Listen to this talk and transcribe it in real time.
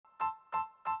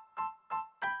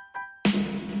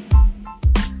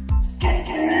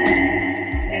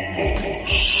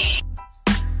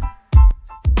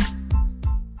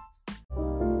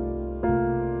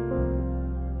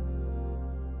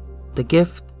The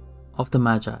Gift of the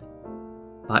Magi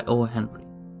by O. Henry.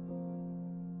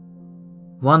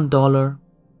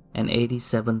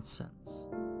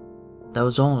 $1.87. That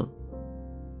was all,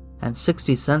 and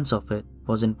 60 cents of it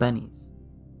was in pennies.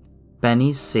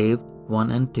 Pennies saved 1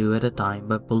 and 2 at a time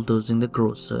by bulldozing the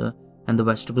grocer and the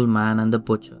vegetable man and the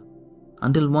butcher,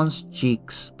 until one's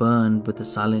cheeks burned with the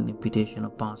silent imputation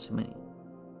of parsimony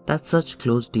that such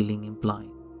close dealing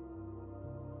implied.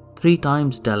 3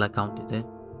 times Della counted it,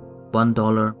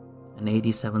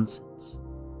 $1.87,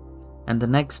 and the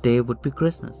next day would be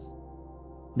Christmas.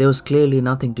 There was clearly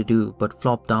nothing to do but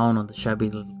flop down on the shabby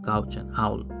little couch and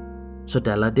howl, so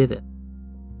Della did it,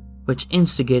 which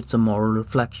instigates a moral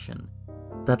reflection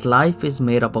that life is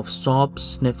made up of sobs,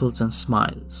 sniffles and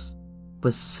smiles,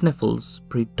 with sniffles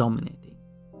predominating.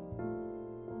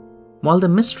 While the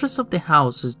mistress of the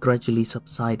house is gradually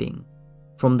subsiding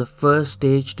from the first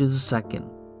stage to the second,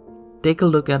 take a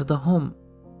look at the home.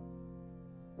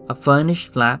 A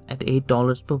furnished flat at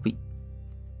 $8 per week.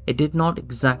 It did not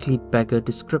exactly beg a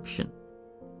description,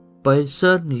 but it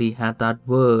certainly had that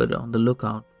word on the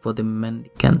lookout for the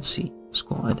mendicancy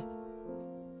squad.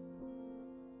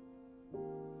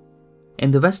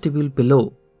 In the vestibule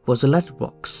below was a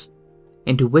letterbox,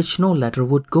 into which no letter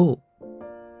would go,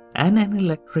 and an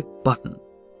electric button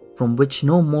from which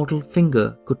no mortal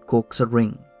finger could coax a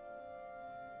ring.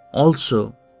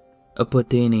 Also,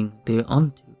 appertaining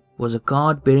thereunto was a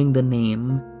card bearing the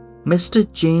name Mr.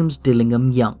 James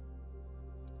Dillingham Young.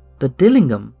 The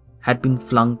Dillingham had been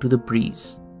flung to the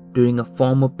breeze during a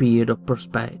former period of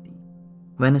prosperity,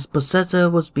 when its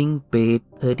possessor was being paid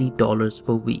 $30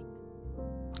 per week.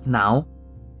 Now,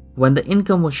 when the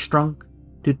income was shrunk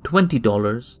to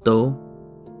 $20, though,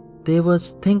 they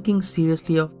was thinking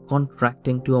seriously of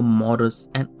contracting to a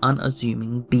modest and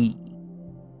unassuming B.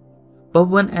 But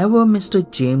whenever Mr.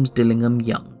 James Dillingham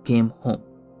Young came home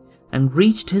and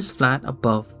reached his flat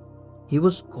above, he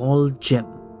was called Jim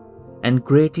and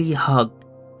greatly hugged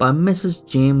by Mrs.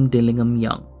 James Dillingham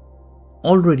Young,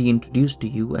 already introduced to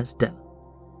you as Della,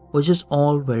 which is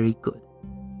all very good.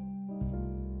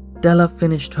 Della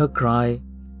finished her cry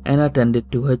and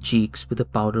attended to her cheeks with a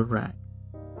powder rag.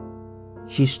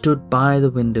 She stood by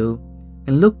the window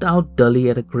and looked out dully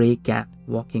at a grey cat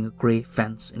walking a grey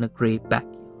fence in a grey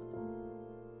backyard.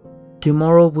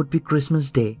 Tomorrow would be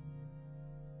Christmas Day,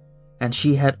 and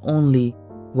she had only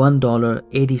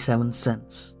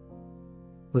 $1.87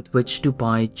 with which to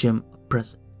buy Jim a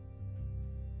present.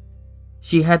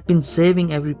 She had been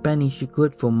saving every penny she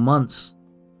could for months,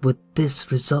 with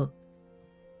this result.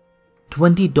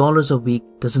 $20 a week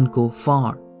doesn't go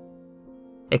far.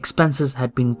 Expenses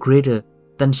had been greater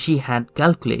than she had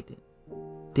calculated.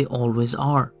 They always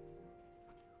are.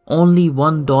 Only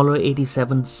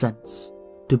 $1.87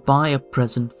 to buy a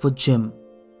present for Jim.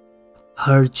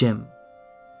 Her Jim.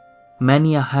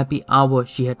 Many a happy hour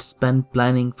she had spent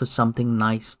planning for something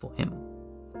nice for him.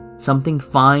 Something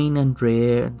fine and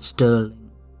rare and sterling.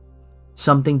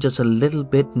 Something just a little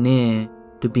bit near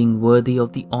to being worthy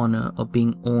of the honor of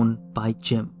being owned by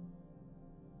Jim.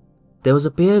 There was a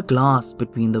bare glass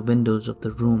between the windows of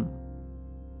the room.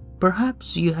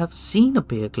 Perhaps you have seen a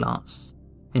bare glass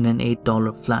in an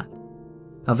 $8 flat.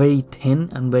 A very thin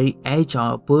and very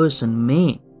agile person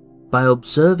may, by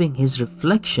observing his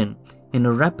reflection in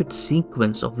a rapid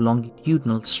sequence of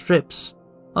longitudinal strips,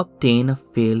 obtain a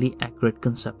fairly accurate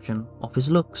conception of his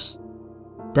looks.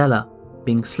 Della,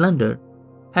 being slender,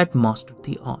 had mastered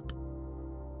the art.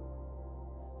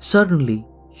 Suddenly,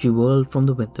 she whirled from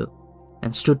the window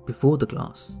and stood before the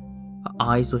glass. Her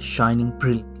eyes were shining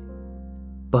brilliantly,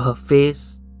 but her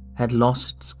face had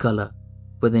lost its color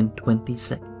within 20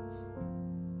 seconds.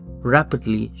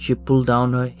 Rapidly, she pulled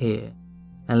down her hair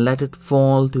and let it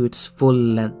fall to its full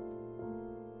length.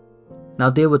 Now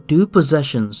there were 2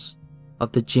 possessions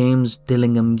of the James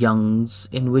Dillingham Youngs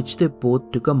in which they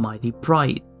both took a mighty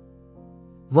pride.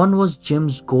 One was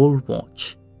Jim's gold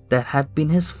watch that had been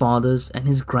his father's and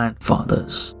his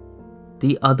grandfather's.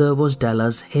 The other was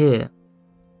Della's hair.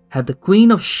 Had the Queen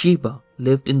of Sheba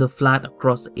lived in the flat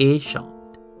across A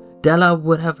shaft, Della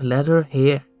would have let her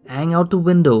hair hang out the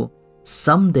window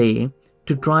some day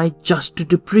to dry just to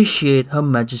depreciate Her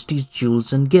Majesty's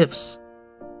jewels and gifts.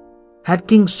 Had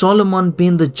King Solomon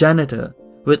been the janitor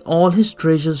with all his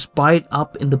treasures piled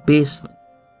up in the basement,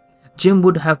 Jim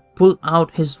would have pulled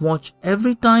out his watch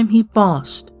every time he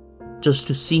passed, just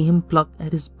to see him pluck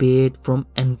at his beard from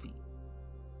envy.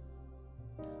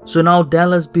 So now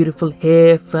Della's beautiful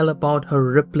hair fell about her,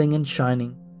 rippling and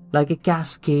shining like a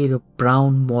cascade of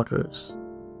brown waters.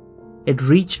 It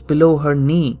reached below her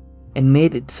knee and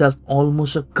made itself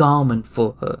almost a garment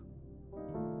for her.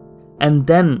 and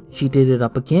then she did it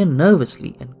up again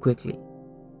nervously and quickly.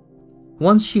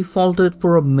 Once she faltered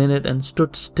for a minute and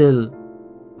stood still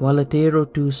while a tear or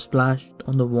two splashed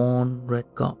on the worn red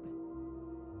carpet.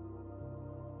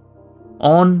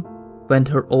 On went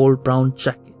her old brown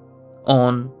jacket.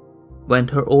 On went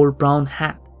her old brown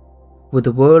hat. With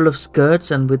a whirl of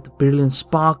skirts and with the brilliant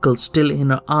sparkle still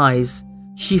in her eyes,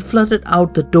 she fluttered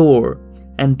out the door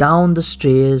and down the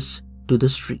stairs to the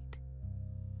street.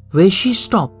 Where she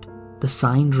stopped, the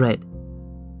sign read,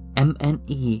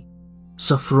 M&E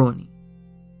Sofroni,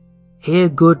 hair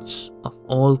goods of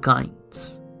all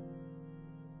kinds.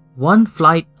 One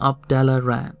flight up Della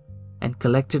ran and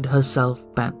collected herself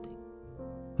panting.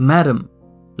 Madam,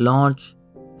 large,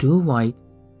 too white,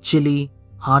 chilly,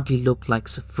 hardly looked like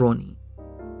Sofroni.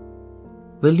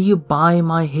 Will you buy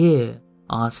my hair?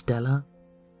 Asked Della.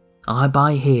 I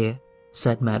buy hair,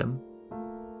 said Madam.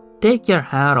 Take your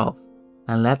hat off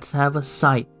and let's have a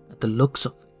sight at the looks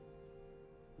of it.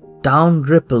 Down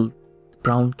rippled the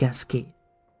brown cascade.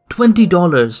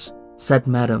 $20, said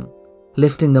Madam,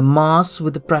 lifting the mass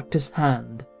with a practiced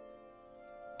hand.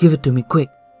 Give it to me quick,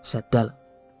 said Della.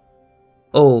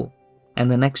 Oh,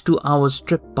 and the next 2 hours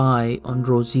tripped by on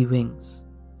rosy wings.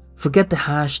 Forget the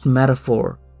hashed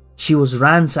metaphor. She was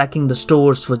ransacking the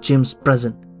stores for Jim's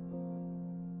present.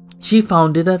 She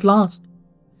found it at last.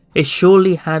 It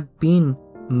surely had been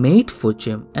made for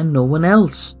Jim and no one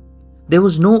else. There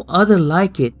was no other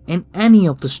like it in any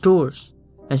of the stores,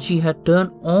 and she had turned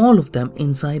all of them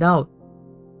inside out.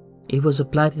 It was a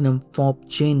platinum fob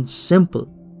chain, simple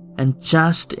and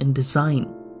just in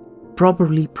design,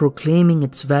 properly proclaiming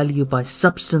its value by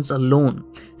substance alone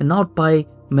and not by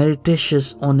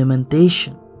meretricious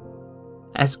ornamentation,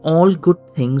 as all good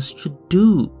things should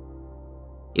do.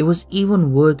 It was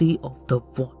even worthy of the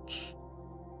watch.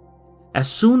 As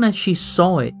soon as she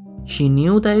saw it, she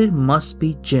knew that it must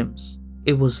be Jim's.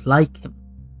 It was like him,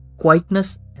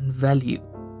 quietness and value.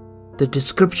 The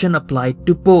description applied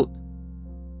to both.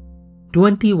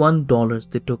 $21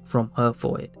 they took from her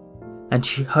for it, and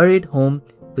she hurried home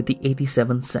with the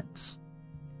 87 cents.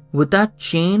 With that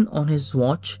chain on his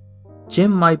watch,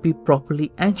 Jim might be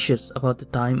properly anxious about the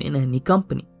time in any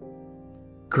company.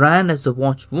 Grand as the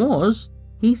watch was,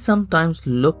 he sometimes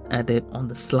looked at it on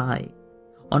the sly,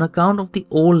 on account of the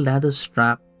old leather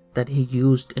strap that he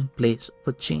used in place of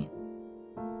a chain.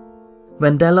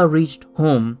 When Della reached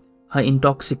home, her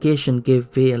intoxication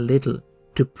gave way a little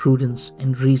to prudence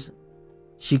and reason.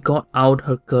 She got out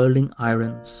her curling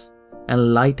irons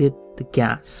and lighted the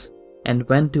gas and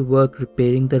went to work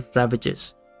repairing the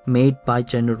ravages made by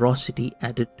generosity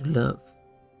added to love,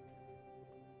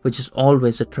 which is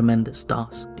always a tremendous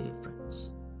task, dear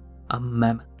friends, a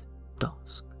mammoth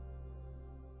task.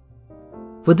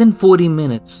 Within 40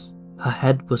 minutes, her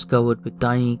head was covered with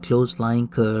tiny close-lying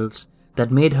curls that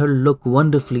made her look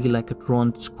wonderfully like a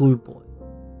truant schoolboy.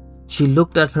 She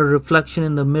looked at her reflection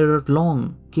in the mirror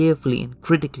long, carefully and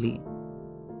critically.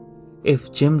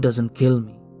 If Jim doesn't kill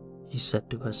me, she said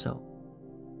to herself,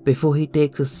 before he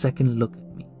takes a second look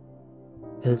at me,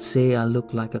 he'll say I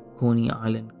look like a Coney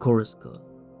Island chorus girl.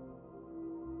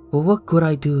 But what could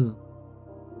I do?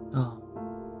 Oh,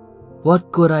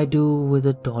 what could I do with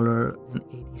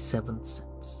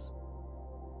 $1.87?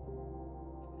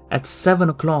 At 7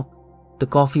 o'clock, the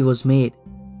coffee was made,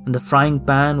 and the frying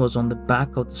pan was on the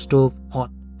back of the stove hot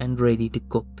and ready to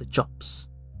cook the chops.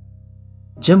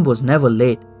 Jim was never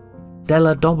late.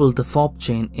 Della doubled the fob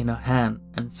chain in her hand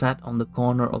and sat on the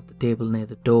corner of the table near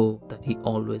the door that he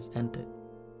always entered.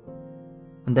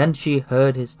 And then she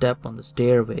heard his step on the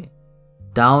stairway,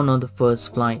 down on the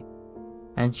first flight,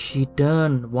 and she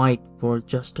turned white for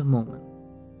just a moment.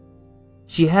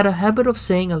 She had a habit of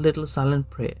saying a little silent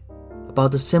prayer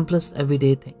about the simplest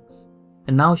everyday things,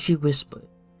 and now she whispered,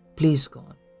 "Please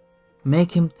God,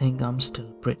 make him think I'm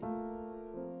still pretty."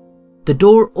 The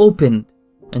door opened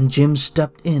and Jim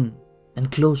stepped in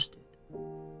and closed it.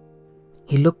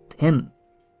 He looked thin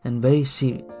and very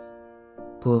serious.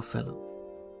 Poor fellow.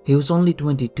 He was only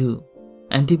 22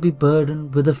 and to be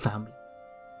burdened with a family.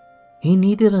 He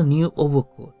needed a new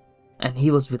overcoat and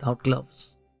he was without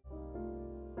gloves.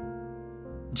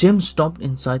 Jim stopped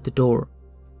inside the door,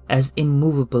 as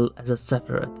immovable as a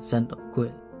setter at the scent of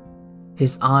quill.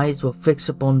 His eyes were fixed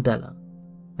upon Della,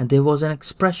 and there was an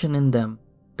expression in them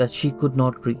that she could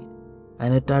not read,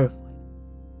 and it terrified.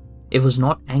 It was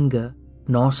not anger,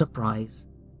 nor surprise,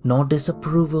 nor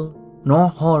disapproval, nor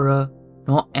horror,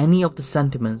 nor any of the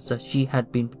sentiments that she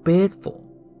had been prepared for.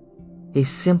 He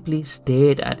simply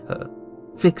stared at her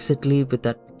fixedly with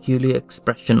that peculiar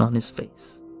expression on his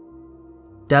face.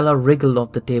 Della wriggled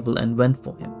off the table and went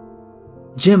for him.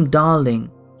 "Jim, darling,"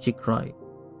 she cried,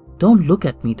 Don't look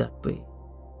at me that way.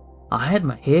 I had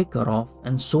my hair cut off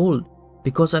and sold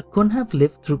because I couldn't have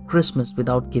lived through Christmas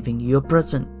without giving you a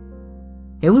present.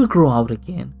 It will grow out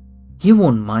again. You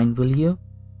won't mind, will you?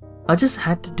 I just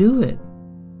had to do it.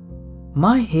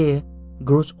 My hair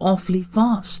grows awfully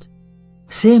fast.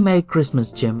 Say Merry Christmas,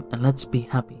 Jim, and let's be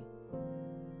happy.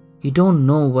 You don't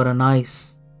know what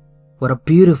a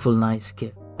beautiful nice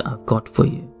gift I've got for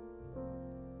you.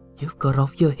 You've cut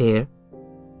off your hair?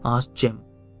 Asked Jim,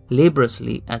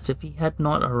 laboriously, as if he had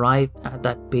not arrived at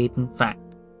that patent fact,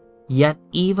 yet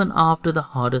even after the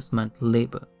hardest mental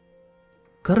labor.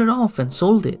 Cut it off and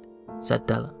sold it, said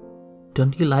Della.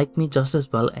 Don't you like me just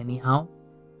as well anyhow?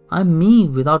 I'm me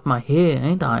without my hair,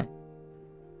 ain't I?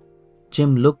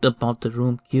 Jim looked about the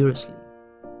room curiously.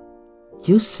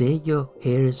 You say your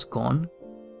hair is gone?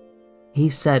 He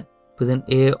said with an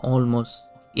air almost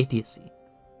of idiocy.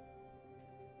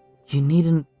 You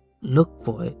needn't look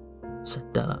for it,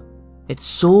 said Della. It's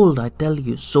sold, I tell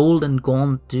you, sold and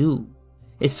gone too.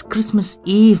 It's Christmas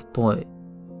Eve, boy.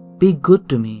 Be good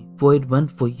to me, for it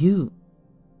went for you.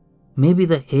 Maybe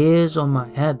the hairs on my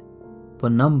head were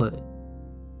numbered,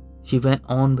 she went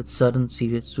on with sudden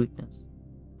serious sweetness,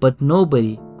 but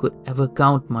nobody could ever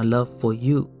count my love for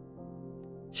you.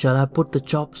 Shall I put the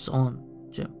chops on,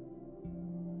 Jim?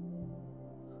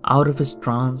 Out of his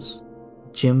trance,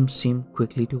 Jim seemed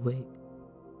quickly to wake.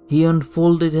 He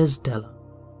unfolded his Della.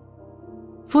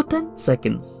 For 10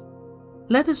 seconds,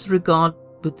 let us regard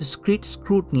with discreet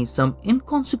scrutiny some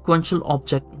inconsequential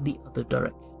object in the other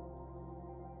direction.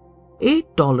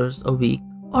 $8 a week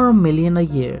or $1 million a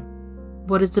year,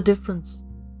 what is the difference?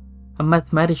 A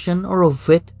mathematician or a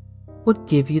wit would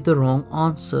give you the wrong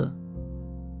answer.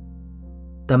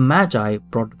 The Magi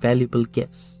brought valuable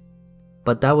gifts,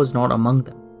 but that was not among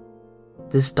them.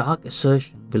 This dark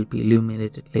assertion will be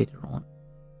illuminated later on.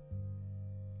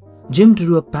 Jim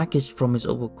drew a package from his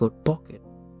overcoat pocket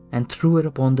and threw it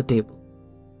upon the table.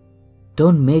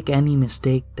 Don't make any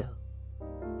mistake, Del,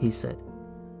 he said,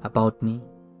 about me.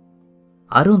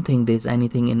 I don't think there's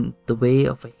anything in the way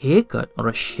of a haircut or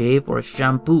a shave or a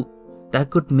shampoo that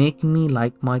could make me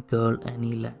like my girl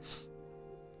any less.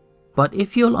 But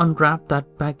if you'll unwrap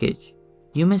that package,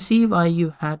 you may see why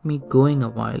you had me going a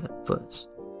while at first.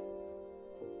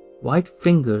 White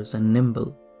fingers and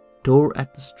nimble tore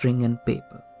at the string and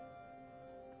paper.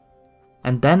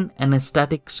 And then an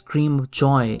ecstatic scream of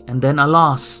joy, and then,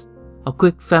 alas, a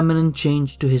quick feminine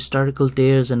change to hysterical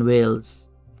tears and wails,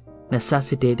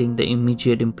 necessitating the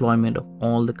immediate employment of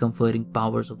all the comforting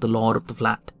powers of the lord of the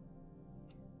flat.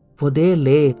 For there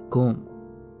lay the comb,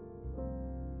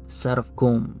 the set of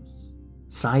combs,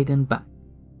 side and back,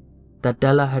 that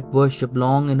Della had worshipped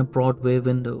long in a Broadway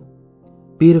window.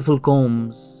 Beautiful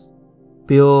combs,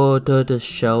 pure tortoise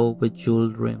shell with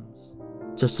jeweled rims,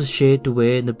 just a shade to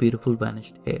wear in the beautiful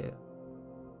vanished hair.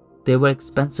 They were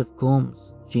expensive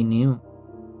combs, she knew,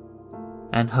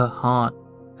 and her heart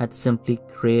had simply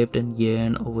craved and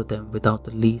yearned over them without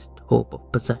the least hope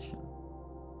of possession.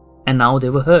 And now they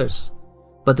were hers,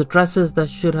 but the tresses that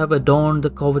should have adorned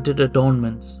the coveted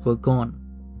adornments were gone.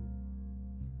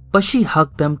 But she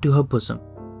hugged them to her bosom,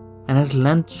 and at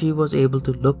length she was able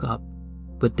to look up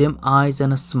with dim eyes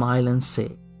and a smile and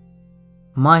say,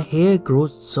 My hair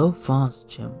grows so fast,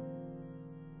 Jim.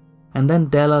 And then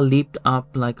Della leaped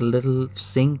up like a little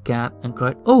sing cat and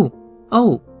cried, Oh!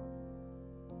 Oh!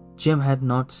 Jim had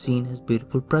not seen his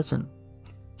beautiful present.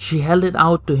 She held it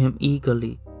out to him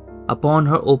eagerly. Upon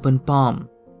her open palm,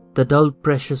 the dull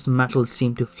precious metal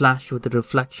seemed to flash with the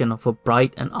reflection of her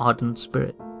bright and ardent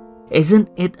spirit. Isn't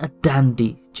it a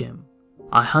dandy, Jim?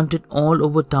 I hunted all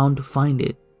over town to find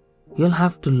it. You'll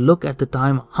have to look at the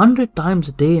time 100 times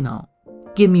a day now.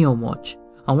 Give me your watch.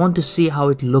 I want to see how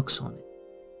it looks on it.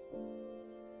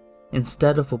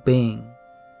 Instead of obeying,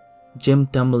 Jim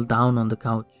tumbled down on the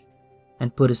couch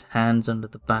and put his hands under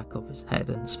the back of his head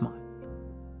and smiled.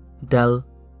 Dell,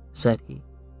 said he,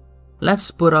 let's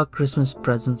put our Christmas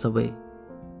presents away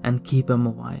and keep them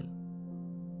a while.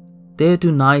 They're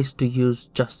too nice to use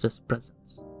just as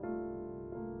presents.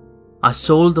 I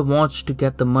sold the watch to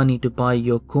get the money to buy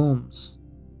your combs,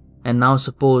 and now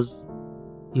suppose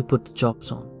you put the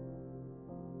chops on.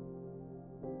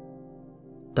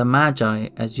 The Magi,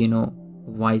 as you know,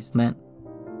 wise men,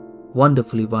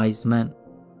 wonderfully wise men,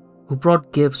 who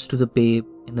brought gifts to the babe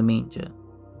in the manger.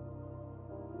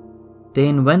 They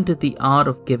invented the art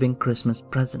of giving Christmas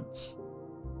presents.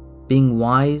 Being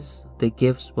wise, their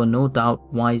gifts were no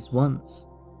doubt wise ones,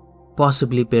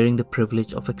 possibly bearing the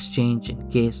privilege of exchange in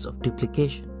case of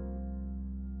duplication.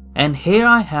 And here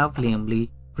I have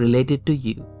lamely related to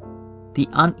you the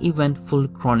uneventful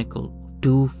chronicle of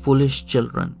two foolish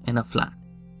children in a flat,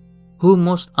 who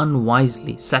most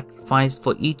unwisely sacrificed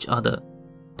for each other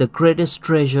the greatest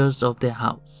treasures of their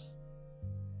house.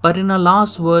 But in a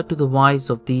last word to the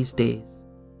wise of these days,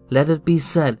 let it be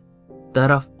said that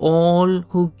of all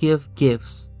who give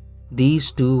gifts,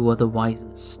 these two were the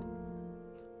wisest.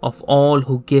 Of all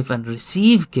who give and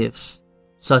receive gifts,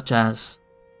 such as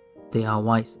they are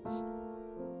wisest.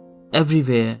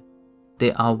 Everywhere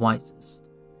they are wisest.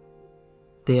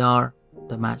 They are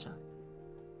the Magi.